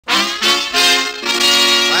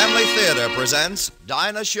Theater presents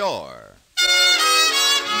Dinah Shore.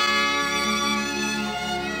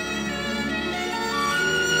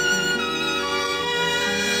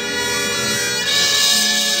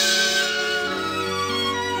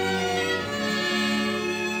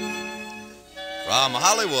 From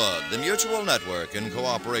Hollywood, the Mutual Network, in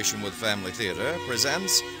cooperation with Family Theater,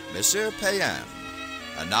 presents Monsieur Payen.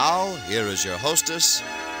 And now, here is your hostess,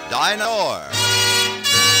 Dinah Shore.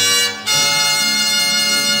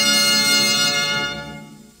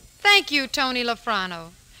 Thank you, Tony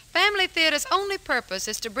Lafrano. Family Theater's only purpose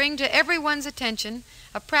is to bring to everyone's attention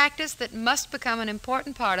a practice that must become an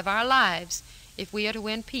important part of our lives if we are to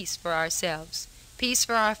win peace for ourselves, peace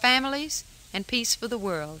for our families, and peace for the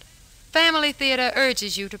world. Family Theater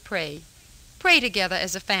urges you to pray. Pray together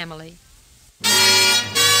as a family.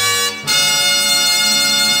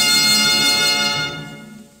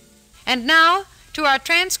 And now, to our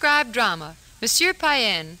transcribed drama, Monsieur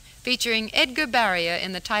Payen, featuring Edgar Barrier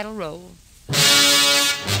in the title role.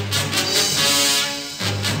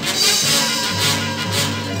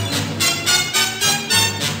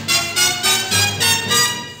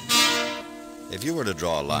 If you were to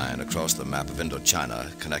draw a line across the map of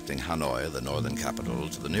Indochina connecting Hanoi, the northern capital,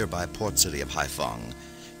 to the nearby port city of Haiphong,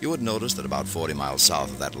 you would notice that about 40 miles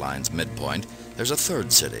south of that line's midpoint, there's a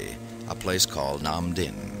third city, a place called Nam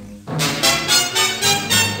Dinh.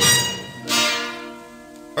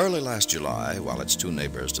 Early last July, while its two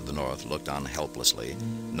neighbors to the north looked on helplessly,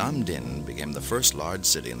 Nam Dinh became the first large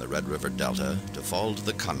city in the Red River Delta to fall to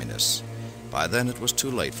the communists. By then, it was too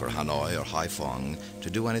late for Hanoi or Haiphong to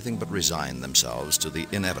do anything but resign themselves to the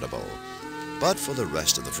inevitable. But for the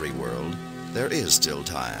rest of the free world, there is still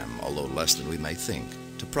time, although less than we may think,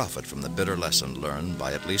 to profit from the bitter lesson learned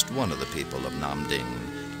by at least one of the people of Nam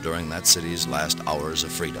Dinh during that city's last hours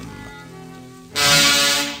of freedom.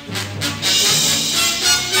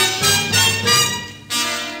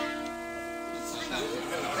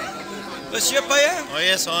 Monsieur Payen? Oh,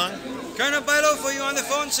 yes, on. Colonel Bilo for you on the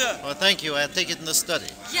phone, sir. Oh, thank you. I'll take it in the study.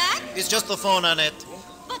 Jack? It's just the phone, Annette.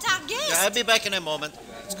 But our guest. Yeah, I'll be back in a moment.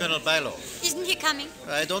 It's Colonel Bilo. Isn't he coming?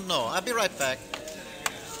 I don't know. I'll be right back.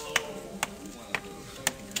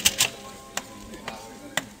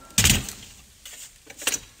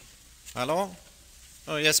 Hello?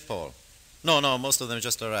 Oh, yes, Paul. No, most of them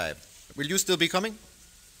just arrived. Will you still be coming?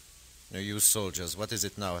 No, you soldiers, what is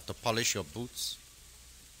it now? To polish your boots?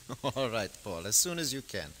 All right, Paul, as soon as you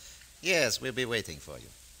can. Yes, we'll be waiting for you.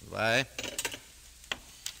 Bye.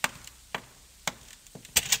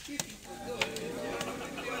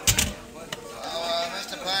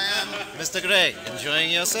 Mr. Payen. Mr. Gregg,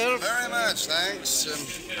 enjoying yourself? Very much, thanks.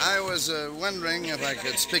 I was wondering if I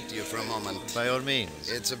could speak to you for a moment. By all means.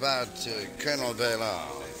 It's about Colonel Baylor.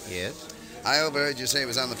 Yes? I overheard you say he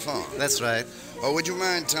was on the phone. That's right. Oh, would you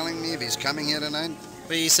mind telling me if he's coming here tonight?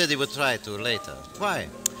 But he said he would try to later. Why?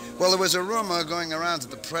 Well, there was a rumor going around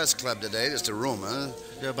at the press club today, just a rumor.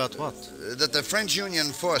 About what? That the French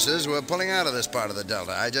Union forces were pulling out of this part of the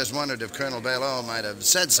Delta. I just wondered if Colonel Baylor might have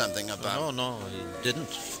said something about... No, he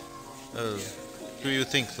didn't. Do you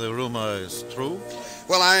think the rumor is true?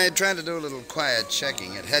 Well, I tried to do a little quiet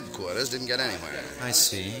checking at headquarters, didn't get anywhere. I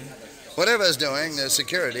see. Whatever's doing, the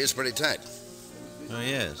security is pretty tight. Oh,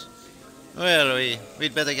 yes. Well,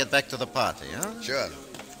 we'd better get back to the party, huh? Sure.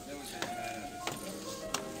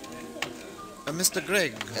 Mr.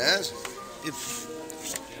 Gregg. Yes?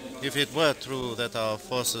 If it were true that our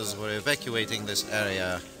forces were evacuating this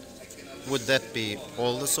area, would that be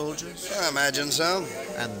all the soldiers? I imagine so.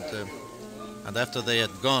 And after they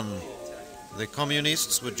had gone, the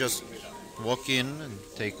communists would just walk in and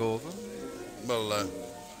take over? Well,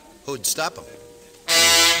 who'd stop them?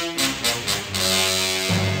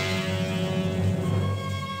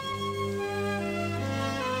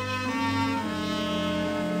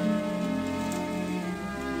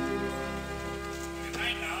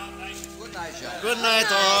 Good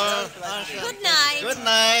night, all. Good night. Good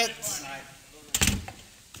night.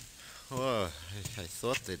 Oh, I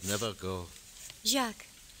thought they'd never go. Jacques,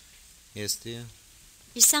 Yes, dear?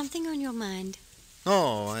 is something on your mind?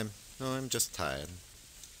 No, I'm just tired.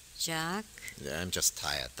 Jacques, Yeah, I'm just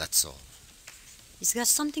tired, that's all. it's got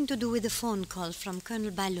something to do with the phone call from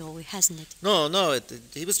Colonel Bilo, hasn't it? No,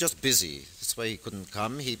 he was just busy. That's why he couldn't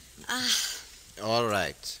come. All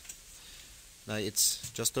right. Now,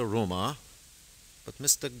 it's just a rumor. But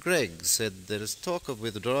Mr. Gregg said there is talk of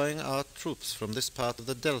withdrawing our troops from this part of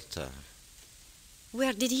the Delta.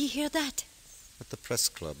 Where did he hear that? At the press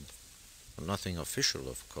club. Nothing official,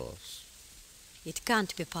 of course. It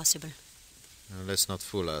can't be possible. Now, let's not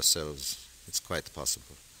fool ourselves. It's quite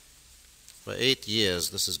possible. For 8 years,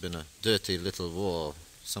 this has been a dirty little war,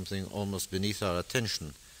 something almost beneath our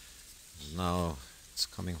attention. Now it's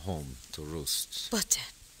coming home to roost. But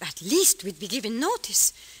at least we'd be given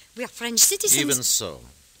notice. We are French citizens. Even so.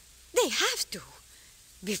 They have to.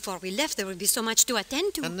 Before we left, there would be so much to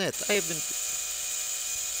attend to. Annette, I've been...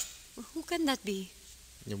 Who can that be?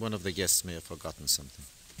 One of the guests may have forgotten something.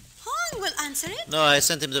 Paul will answer it. No, I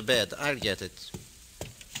sent him to bed. I'll get it.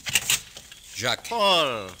 Jacques,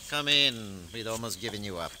 Paul, come in. We'd almost given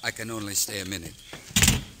you up. I can only stay a minute.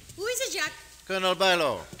 Who is it, Jacques? Colonel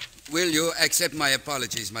Bailo. Will you accept my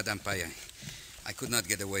apologies, Madame Payen? I could not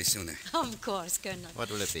get away sooner. Of course, Colonel.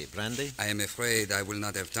 What will it be, brandy? I am afraid I will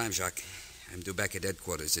not have time, Jacques. I'm due back at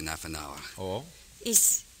headquarters in half an hour. Oh?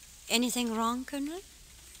 Is anything wrong, Colonel?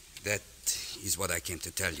 That is what I came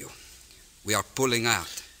to tell you. We are pulling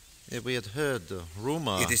out. Yeah, we had heard the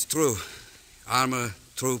rumor. It is true. Armor,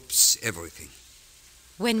 troops, everything.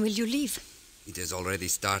 When will you leave? It has already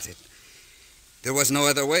started. There was no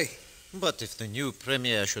other way. But if the new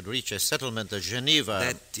premier should reach a settlement at Geneva...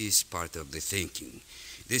 That is part of the thinking.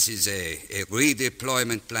 This is a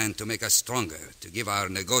redeployment plan to make us stronger, to give our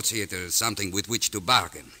negotiators something with which to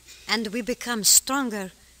bargain. And we become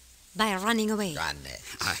stronger by running away. Annette.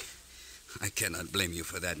 I cannot blame you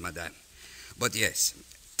for that, madame. But yes,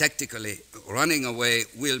 tactically, running away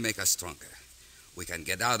will make us stronger. We can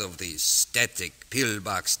get out of these static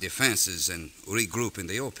pillbox defenses and regroup in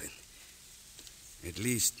the open. At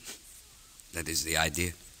least, that is the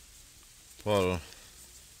idea. Paul,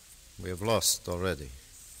 we have lost already,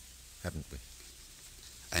 haven't we?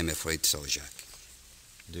 I'm afraid so, Jacques.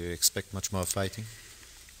 Do you expect much more fighting?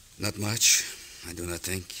 Not much, I do not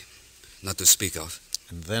think. Not to speak of.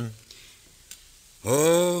 And then?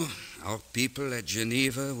 Oh, our people at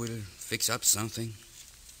Geneva will fix up something.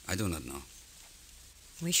 I do not know.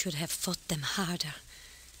 We should have fought them harder.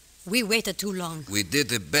 We waited too long. We did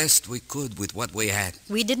the best we could with what we had.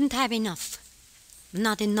 We didn't have enough.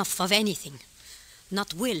 Not enough of anything.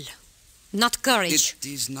 Not will. Not courage. It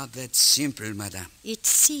is not that simple, madame. It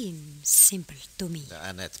seems simple to me.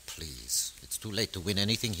 Annette, please. It's too late to win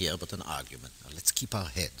anything here but an argument. Now, let's keep our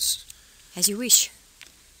heads. As you wish.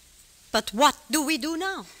 But what do we do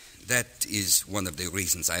now? That is one of the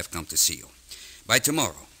reasons I have come to see you. By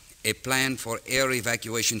tomorrow, a plan for air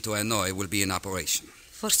evacuation to Hanoi will be in operation.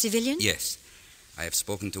 For civilians? Yes. I have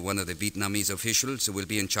spoken to one of the Vietnamese officials who will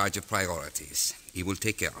be in charge of priorities. He will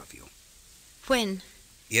take care of you. When?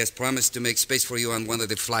 He has promised to make space for you on one of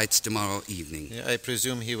the flights tomorrow evening. Yeah, I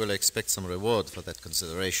presume he will expect some reward for that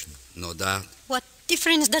consideration. No doubt. What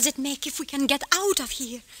difference does it make if we can get out of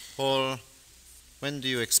here? Paul, when do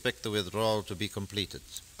you expect the withdrawal to be completed?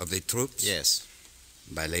 Of the troops? Yes.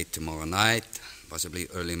 By late tomorrow night, possibly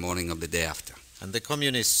early morning of the day after. And the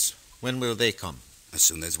communists, when will they come? As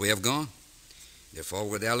soon as we have gone. The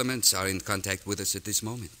forward elements are in contact with us at this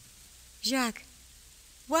moment. Jacques,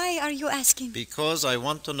 why are you asking? Because I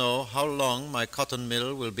want to know how long my cotton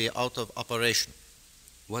mill will be out of operation.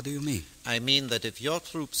 What do you mean? I mean that if your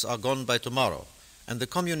troops are gone by tomorrow and the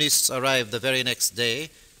communists arrive the very next day,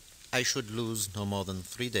 I should lose no more than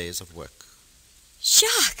 3 days of work.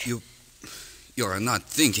 Jacques! You are not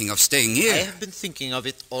thinking of staying here. I have been thinking of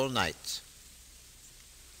it all night.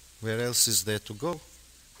 Where else is there to go?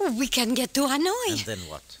 We can get to Hanoi. And then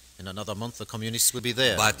what? In another month, the communists will be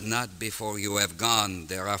there. But not before you have gone.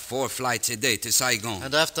 There are 4 flights a day to Saigon.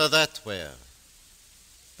 And after that, where?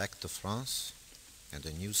 Back to France? And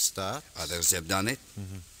a new start? Others have done it.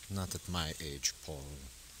 Mm-hmm. Not at my age, Paul.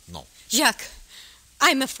 No. Jacques,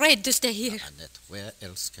 I'm afraid to stay here. Annette, where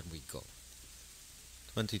else can we go?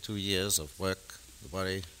 22 years of work,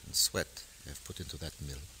 worry, and sweat I have put into that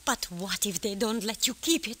mill. But what if they don't let you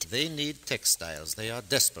keep it? They need textiles. They are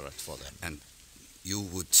desperate for them. And you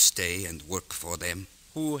would stay and work for them?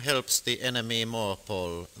 Who helps the enemy more,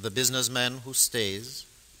 Paul? The businessman who stays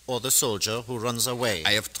or the soldier who runs away?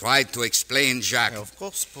 I have tried to explain, Jacques. Of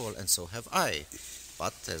course, Paul, and so have I.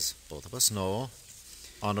 But as both of us know,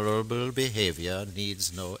 honorable behavior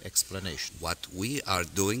needs no explanation. What we are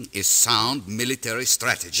doing is sound military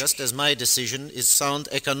strategy. Just as my decision is sound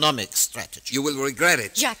economic strategy. You will regret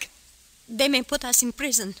it. Jacques, they may put us in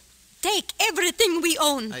prison. Take everything we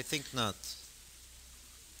own. I think not.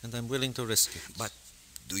 And I'm willing to risk it. But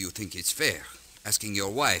do you think it's fair, asking your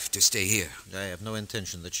wife to stay here? I have no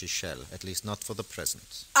intention that she shall, at least not for the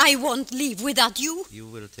present. I won't leave without you. You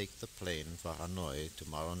will take the plane for Hanoi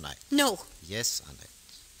tomorrow night. No. Yes, Annette.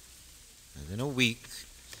 And in a week,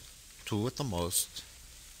 2 at the most,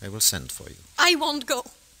 I will send for you. I won't go.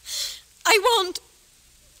 I won't.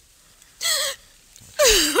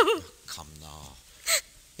 Come now.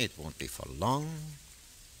 It won't be for long.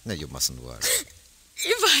 No, you mustn't worry.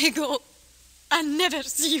 If I go, I'll never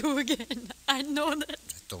see you again. I know that.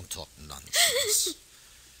 Don't talk nonsense.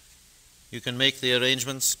 You can make the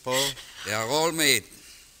arrangements, Paul? They are all made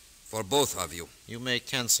for both of you. You may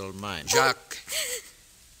cancel mine. Jacques,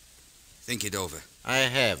 think it over. I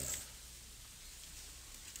have.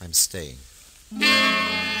 I'm staying.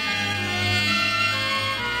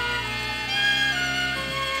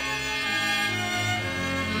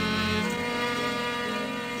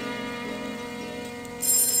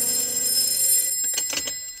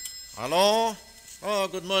 Hello? Oh,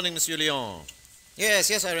 good morning, Monsieur Lyon.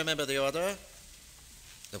 Yes, I remember the order.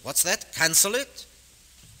 What's that? Cancel it?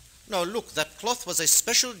 No, look, that cloth was a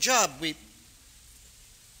special job.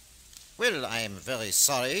 Well, I am very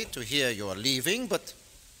sorry to hear you're leaving, but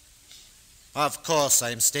of course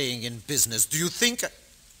I'm staying in business. Do you think...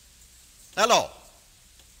 Hello?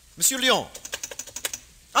 Monsieur Lyon?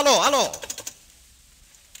 Hello?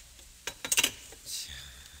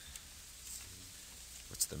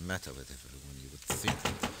 What's the matter with everyone, you would think?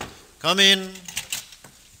 Come in.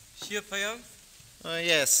 Monsieur Payen,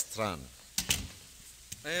 Yes, Tran.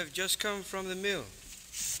 I have just come from the mill.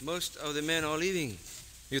 Most of the men are leaving.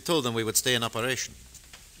 You told them we would stay in operation.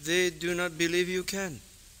 They do not believe you can.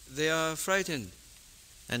 They are frightened.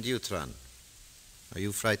 And you, Tran, are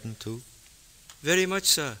you frightened too? Very much,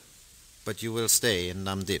 sir. But you will stay in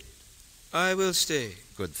Namdin. I will stay.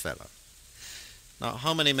 Good fellow. Now,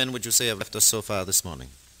 how many men would you say have left us so far this morning?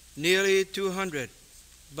 Nearly 200.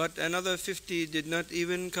 But another 50 did not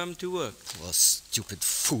even come to work. Oh, stupid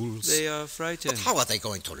fools. They are frightened. But how are they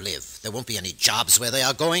going to live? There won't be any jobs where they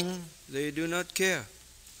are going. They do not care.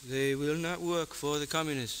 They will not work for the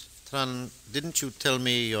communists. Tran, didn't you tell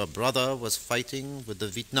me your brother was fighting with the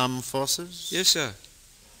Vietnam forces? Yes, sir.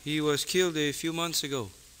 He was killed a few months ago.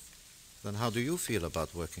 Then how do you feel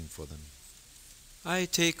about working for them? I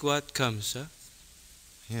take what comes, sir.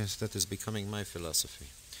 Yes, that is becoming my philosophy.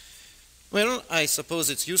 Well, I suppose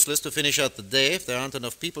it's useless to finish out the day if there aren't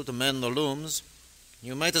enough people to man the looms.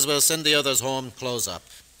 You might as well send the others home, close up.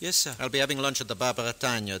 Yes, sir. I'll be having lunch at the Bar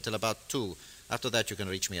Bretagne till about 2. After that, you can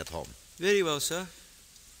reach me at home. Very well, sir.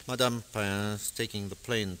 Madame Payen is taking the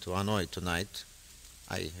plane to Hanoi tonight.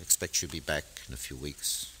 I expect she'll be back in a few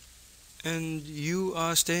weeks. And you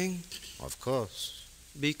are staying? Of course.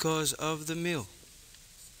 Because of the mill.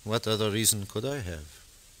 What other reason could I have?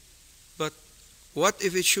 But what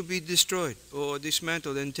if it should be destroyed or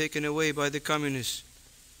dismantled and taken away by the communists?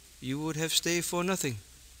 You would have stayed for nothing.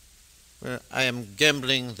 Well, I am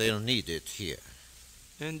gambling they'll need it here.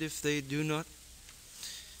 And if they do not?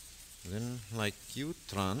 Then, like you,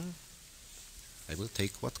 Tran, I will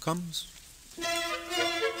take what comes.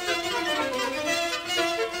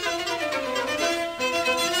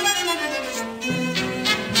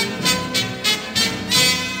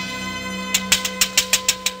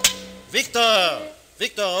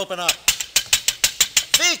 Victor, open up.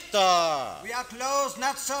 Victor! We are closed,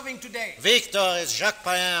 not serving today. Victor, it's Jacques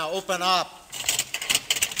Payen. Open up.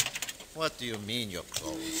 What do you mean you're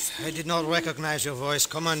closed? I did not recognize your voice.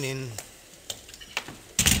 Come on in.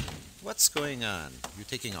 What's going on? You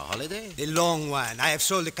taking a holiday? A long one. I have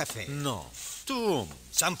sold the cafe. No. To whom?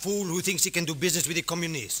 Some fool who thinks he can do business with the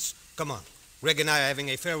communists. Come on. Greg and I are having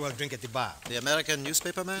a farewell drink at the bar. The American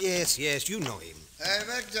newspaper man? Yes, you know him. Hey,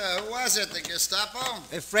 Victor, who was it? The Gestapo?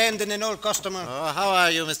 A friend and an old customer. Oh, how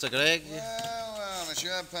are you, Mr. Gregg? Well,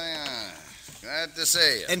 Monsieur Payen. Glad to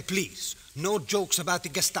see you. And please, no jokes about the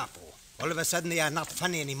Gestapo. All of a sudden, they are not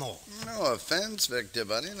funny anymore. No offense, Victor,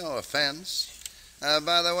 buddy, no offense.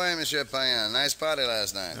 By the way, Monsieur Payen, nice party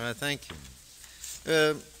last night. Thank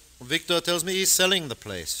you. Victor tells me he's selling the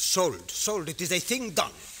place. Sold. It is a thing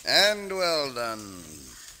done. And well done.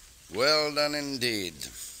 Well done indeed.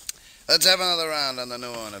 Let's have another round on the new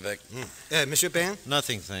owner, Vic. Monsieur Payen?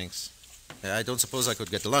 Nothing, thanks. I don't suppose I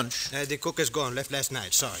could get lunch. The cook is gone. Left last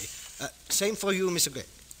night. Sorry. Same for you, Mr. Gregg.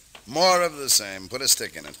 More of the same. Put a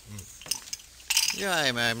stick in it. Yeah,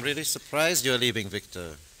 I'm really surprised you're leaving,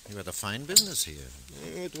 Victor. You had a fine business here.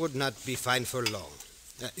 It would not be fine for long.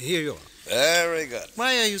 Here you are. Very good.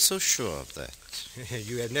 Why are you so sure of that?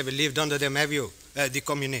 You have never lived under them, have you? The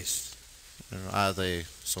communists. Are they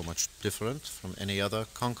so much different from any other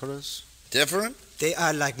conquerors? Different? They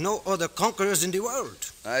are like no other conquerors in the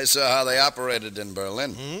world. I saw how they operated in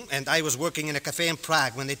Berlin. And I was working in a cafe in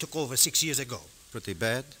Prague when they took over 6 years ago. Pretty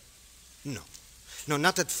bad? No,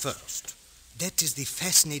 not at first. That is the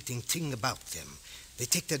fascinating thing about them. They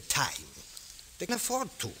take their time. They can afford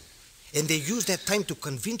to. And they use that time to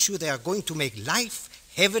convince you they are going to make life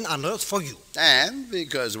heaven on earth for you. And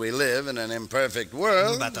because we live in an imperfect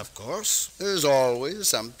world... But of course... There's always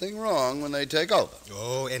something wrong when they take over.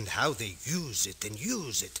 Oh, and how they use it and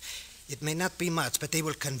use it. It may not be much, but they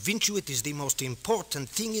will convince you it is the most important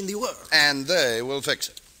thing in the world. And they will fix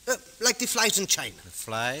it. Like the flies in China. The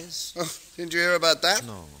flies? Oh, didn't you hear about that?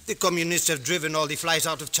 No. The communists have driven all the flies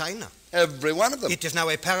out of China. Every one of them. It is now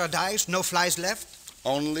a paradise, no flies left.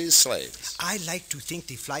 Only slaves. I like to think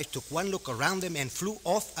the flies took one look around them and flew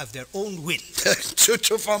off of their own will.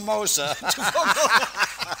 to Formosa.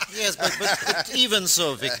 Yes, but even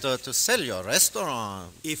so, Victor, to sell your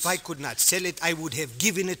restaurant... If I could not sell it, I would have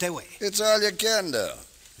given it away. It's all you can do.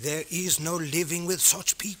 There is no living with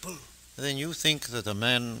such people. Then you think that a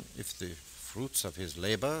man, if the fruits of his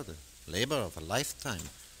labor, the labor of a lifetime,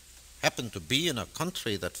 happen to be in a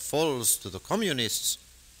country that falls to the communists,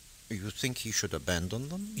 you think he should abandon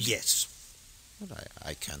them? Yes. Well,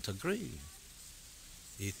 I can't agree.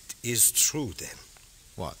 It is true, then.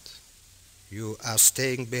 What? You are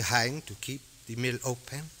staying behind to keep the mill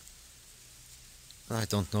open? I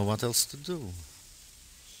don't know what else to do.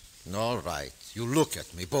 All right, you look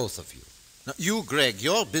at me, both of you. Now, you, Greg,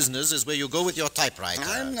 your business is where you go with your typewriter.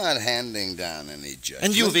 I'm not handing down any judgments.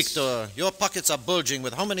 And you, Victor, your pockets are bulging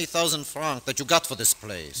with how many thousand francs that you got for this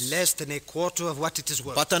place? Less than a quarter of what it is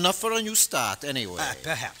worth. But enough for a new start, anyway.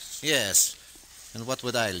 Perhaps. Yes. And what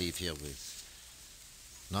would I leave here with?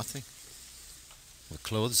 Nothing. With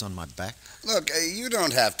clothes on my back. Look, you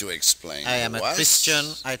don't have to explain. I am a to us. Christian.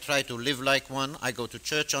 I try to live like one. I go to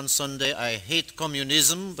church on Sunday. I hate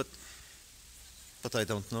communism, but I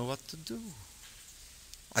don't know what to do.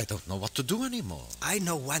 I don't know what to do anymore. I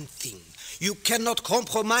know one thing. You cannot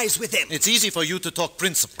compromise with them. It's easy for you to talk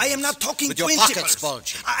principles. I am not talking with your principles. pockets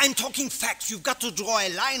bulging. I'm talking facts. You've got to draw a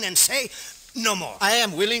line and say, no more. I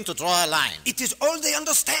am willing to draw a line. It is all they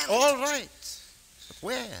understand. All right. But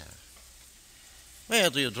where? Where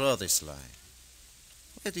do you draw this line?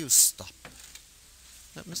 Where do you stop?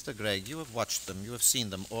 Now, Mr. Gregg, you have watched them. You have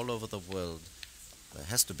seen them all over the world. There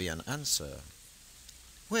has to be an answer.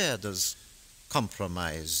 Where does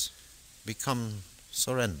compromise become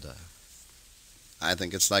surrender? I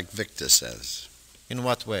think it's like Victor says. In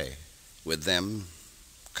what way? With them,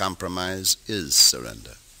 compromise is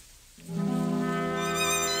surrender.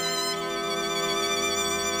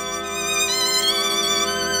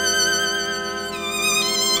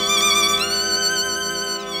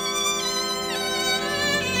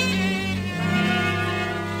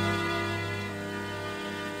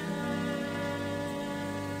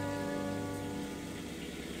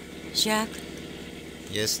 Jacques,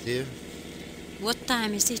 Yes, dear? what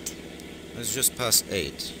time is it? It's just past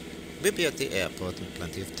 8. We'll be at the airport in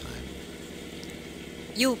plenty of time.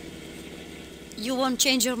 You won't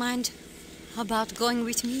change your mind about going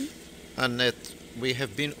with me? Annette, we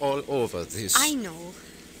have been all over this. I know.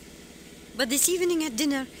 But this evening at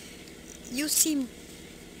dinner, you seemed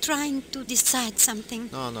trying to decide something.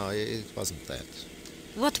 No, it wasn't that.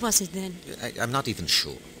 What was it then? I'm not even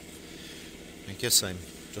sure. I guess I'm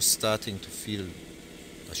just starting to feel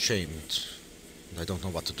ashamed. And I don't know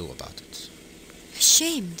what to do about it.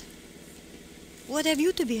 Ashamed? What have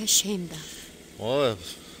you to be ashamed of? Or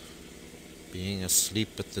being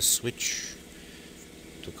asleep at the switch.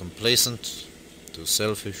 Too complacent, too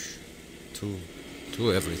selfish, too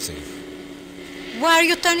everything. Why are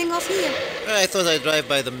you turning off here? I thought I'd drive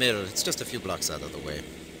by the mill. It's just a few blocks out of the way.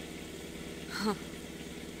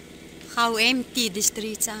 How empty the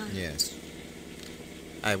streets are. Yes.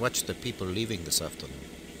 I watched the people leaving this afternoon.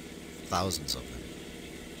 Thousands of them.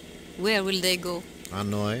 Where will they go?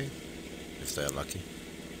 Hanoi, if they're lucky.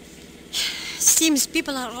 Seems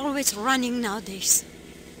people are always running nowadays.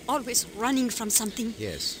 Always running from something.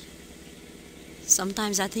 Yes.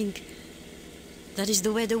 Sometimes I think that is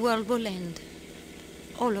the way the world will end.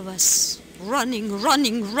 All of us running. Oh,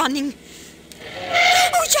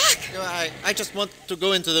 Jack! I just want to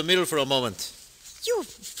go into the mill for a moment. You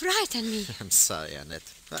frighten me. I'm sorry,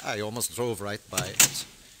 Annette. I almost drove right by it.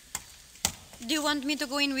 Do you want me to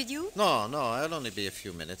go in with you? No, I'll only be a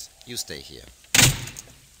few minutes. You stay here.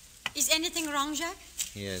 Is anything wrong, Jack?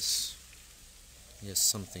 Yes,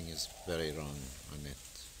 something is very wrong, Annette.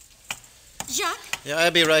 Jack? Yeah,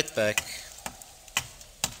 I'll be right back.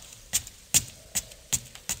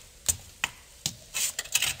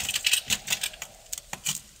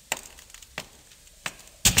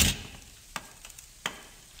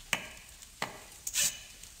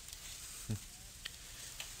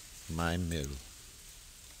 My mill.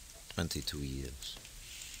 22 years.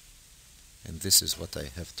 And this is what I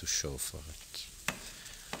have to show for it.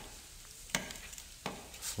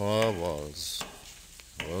 4 walls,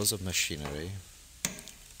 rows of machinery,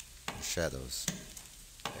 shadows,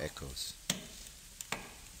 echoes,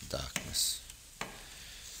 darkness.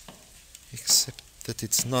 Except that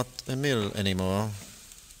it's not a mill anymore.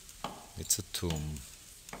 It's a tomb.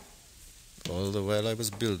 All the while I was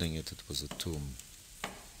building it, it was a tomb.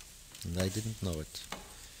 And I didn't know it.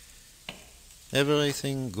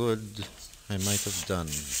 Everything good I might have done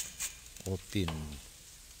or been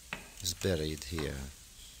is buried here.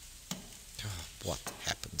 What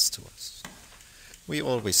happens to us? We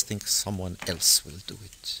always think someone else will do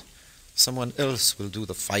it. Someone else will do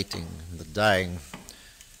the fighting and the dying.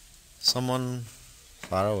 Someone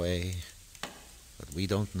far away that we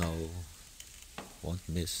don't know, won't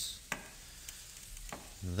miss.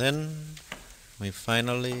 And then we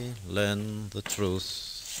finally learn the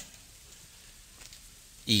truth.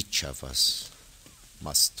 Each of us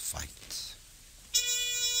must fight.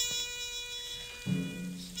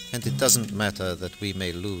 And it doesn't matter that we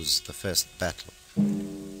may lose the first battle.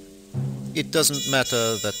 It doesn't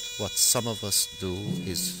matter that what some of us do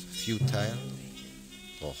is futile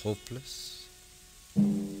or hopeless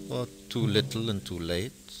or too little and too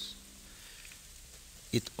late.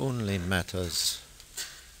 It only matters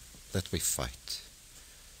that we fight.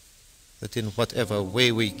 That in whatever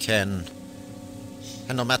way we can,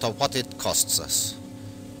 and no matter what it costs us,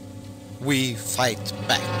 we fight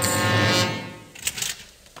back.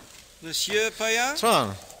 Monsieur Payen?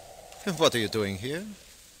 Tron, what are you doing here?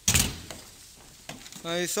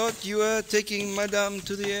 I thought you were taking Madame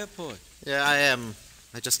to the airport. Yeah, I am.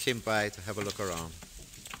 I just came by to have a look around.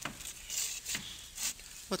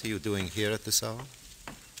 What are you doing here at this hour?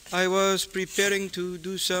 I was preparing to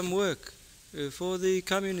do some work for the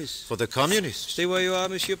communists. For the communists? Stay where you are,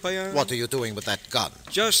 Monsieur Payen. What are you doing with that gun?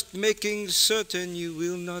 Just making certain you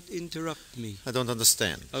will not interrupt me. I don't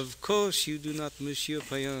understand. Of course you do not, Monsieur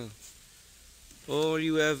Payen. All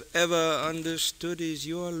you have ever understood is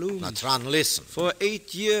your looms. Now, Tron, listen. For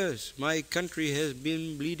 8 years, my country has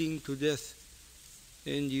been bleeding to death.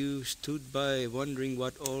 And you stood by wondering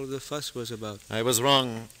what all the fuss was about. I was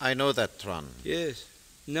wrong. I know that, Tron. Yes,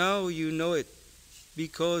 now you know it.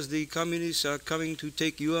 Because the communists are coming to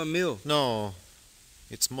take your mill. No,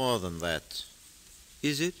 it's more than that.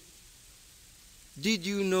 Is it? Did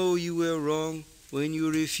you know you were wrong when you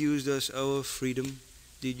refused us our freedom?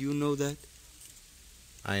 Did you know that?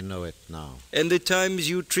 I know it now. And the times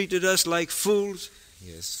you treated us like fools?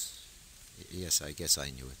 Yes. Yes, I guess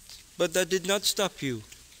I knew it. But that did not stop you.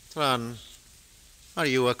 Tron, are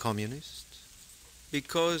you a communist?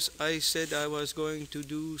 Because I said I was going to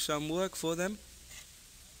do some work for them?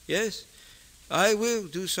 Yes, I will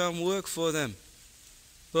do some work for them.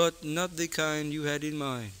 But not the kind you had in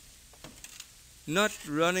mind. Not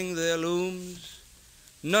running their looms.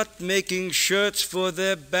 Not making shirts for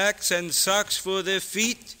their backs and socks for their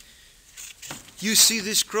feet. You see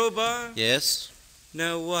this crowbar? Yes.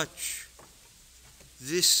 Now watch.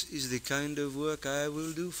 This is the kind of work I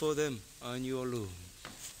will do for them on your loom.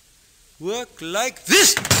 Work like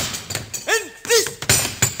this, and this,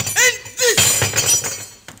 and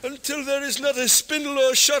this, until there is not a spindle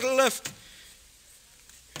or shuttle left.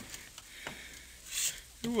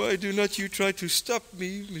 Why do not you try to stop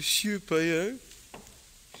me, Monsieur Payen?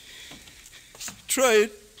 Try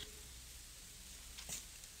it.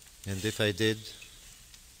 And if I did?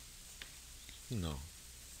 No.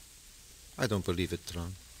 I don't believe it,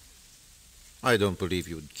 Tron. I don't believe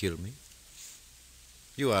you'd kill me.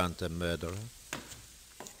 You aren't a murderer.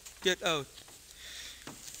 Get out.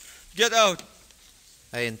 Get out.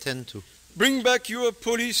 I intend to. Bring back your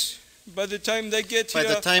police. By the time they get here...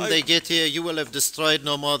 By the time they get here, you will have destroyed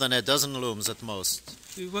no more than a dozen looms at most.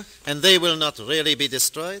 What? And they will not really be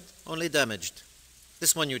destroyed, only damaged.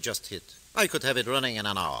 This one you just hit. I could have it running in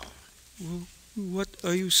an hour. What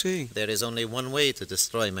are you saying? There is only one way to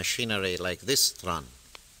destroy machinery like this, Tron.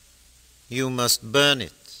 You must burn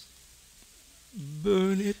it.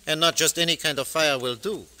 Burn it? And not just any kind of fire will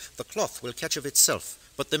do. The cloth will catch of itself.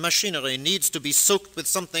 But the machinery needs to be soaked with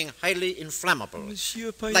something highly inflammable.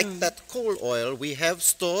 Monsieur Payen. Like that coal oil we have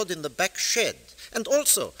stored in the back shed. And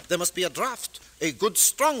also, there must be a draft, a good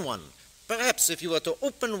strong one. Perhaps if you were to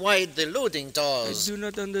open wide the loading doors... I do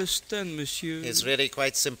not understand, monsieur. It's really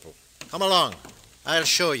quite simple. Come along. I'll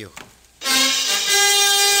show you.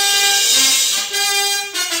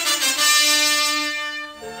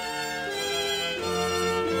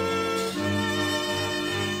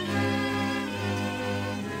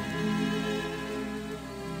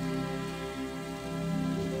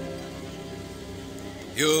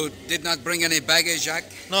 You did not bring any baggage,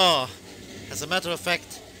 Jacques? No. As a matter of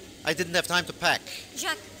fact, I didn't have time to pack.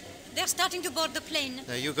 Jacques, they're starting to board the plane.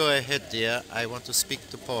 Now, you go ahead, dear. I want to speak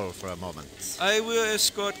to Paul for a moment. I will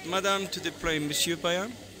escort Madame to the plane, Monsieur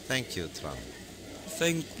Payen. Thank you, Tron.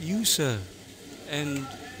 Thank you, sir. And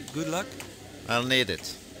good luck. I'll need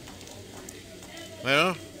it.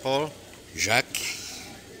 Well, Paul, Jacques,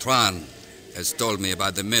 Tran has told me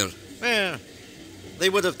about the mill. Yeah. They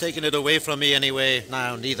would have taken it away from me anyway.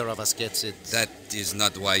 Now neither of us gets it. That is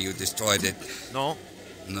not why you destroyed it. No?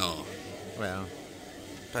 No. Well,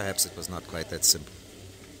 perhaps it was not quite that simple.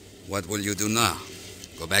 What will you do now?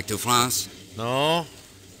 Go back to France? No.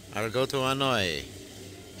 I'll go to Hanoi.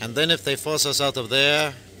 And then if they force us out of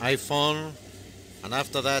there, Haiphong, and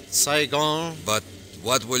after that, Saigon. But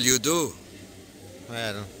what will you do?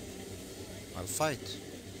 Well, I'll fight.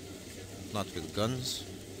 Not with guns.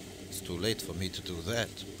 It's too late for me to do that,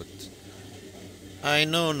 but I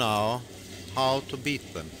know now how to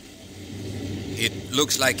beat them. It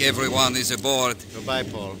looks like everyone is aboard. Goodbye,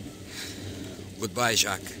 Paul. Goodbye,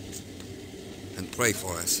 Jacques. And pray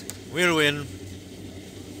for us. We'll win.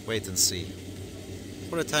 Wait and see.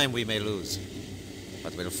 For a time we may lose,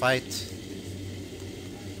 but we'll fight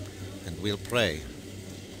and we'll pray.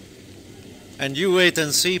 And you wait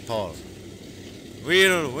and see, Paul.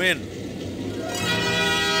 We'll win.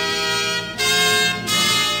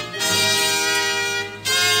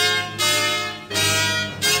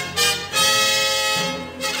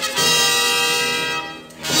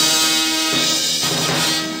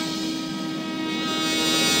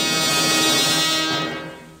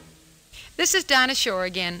 This is Dinah Shore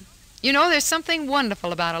again. You know, there's something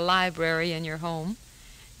wonderful about a library in your home.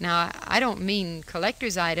 Now, I don't mean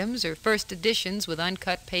collector's items or first editions with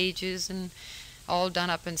uncut pages and all done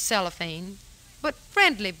up in cellophane, but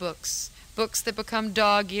friendly books, books that become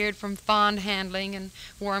dog-eared from fond handling and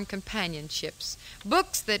warm companionships,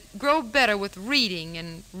 books that grow better with reading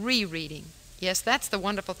and rereading. Yes, that's the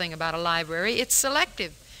wonderful thing about a library. It's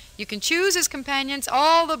selective. You can choose as companions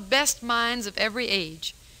all the best minds of every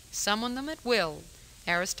age. Summon them at will.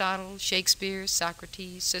 Aristotle, Shakespeare,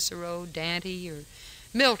 Socrates, Cicero, Dante, or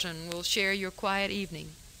Milton will share your quiet evening.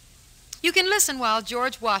 You can listen while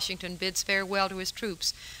George Washington bids farewell to his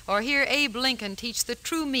troops, or hear Abe Lincoln teach the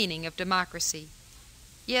true meaning of democracy.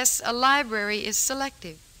 Yes, a library is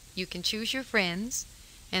selective. You can choose your friends,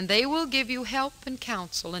 and they will give you help and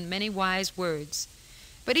counsel in many wise words.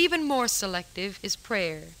 But even more selective is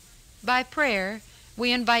prayer. By prayer,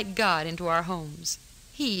 we invite God into our homes.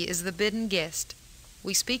 He is the bidden guest.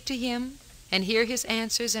 We speak to him and hear his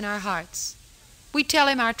answers in our hearts. We tell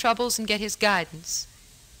him our troubles and get his guidance.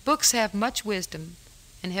 Books have much wisdom,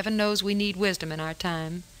 and heaven knows we need wisdom in our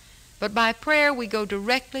time. But by prayer we go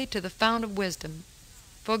directly to the fount of wisdom.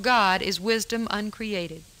 For God is wisdom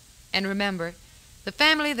uncreated. And remember, the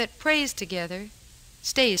family that prays together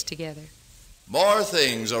stays together. More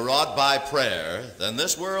things are wrought by prayer than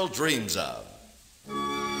this world dreams of.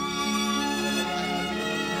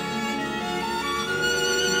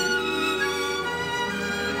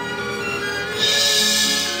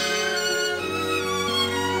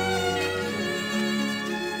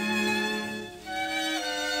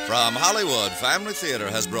 From Hollywood, Family Theater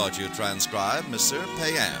has brought you transcribed Monsieur,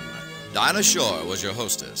 Payen. Dinah Shore was your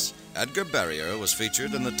hostess. Edgar Barrier was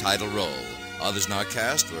featured in the title role. Others in our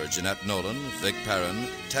cast were Jeanette Nolan, Vic Perrin,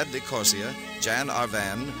 Ted DeCorsia, Jan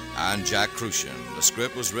Arvan, and Jack Crucian. The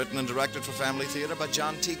script was written and directed for Family Theater by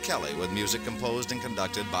John T. Kelly, with music composed and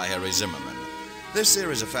conducted by Harry Zimmerman. This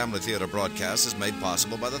series of Family Theater broadcasts is made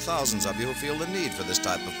possible by the thousands of you who feel the need for this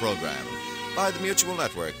type of program, by the Mutual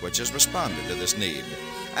Network, which has responded to this need,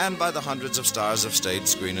 and by the hundreds of stars of stage,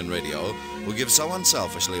 screen, and radio who give so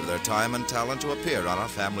unselfishly of their time and talent to appear on our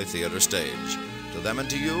Family Theater stage. To them and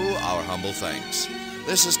to you, our humble thanks.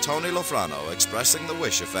 This is Tony Lofrano expressing the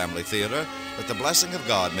wish of Family Theater that the blessing of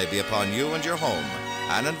God may be upon you and your home,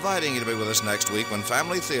 and inviting you to be with us next week when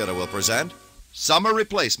Family Theater will present Summer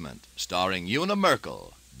Replacement, starring Una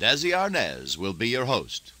Merkel. Desi Arnaz will be your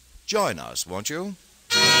host. Join us, won't you?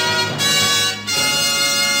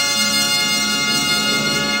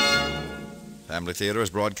 Family Theater is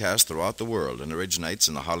broadcast throughout the world and originates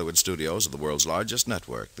in the Hollywood studios of the world's largest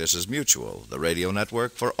network. This is Mutual, the radio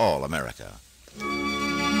network for all America.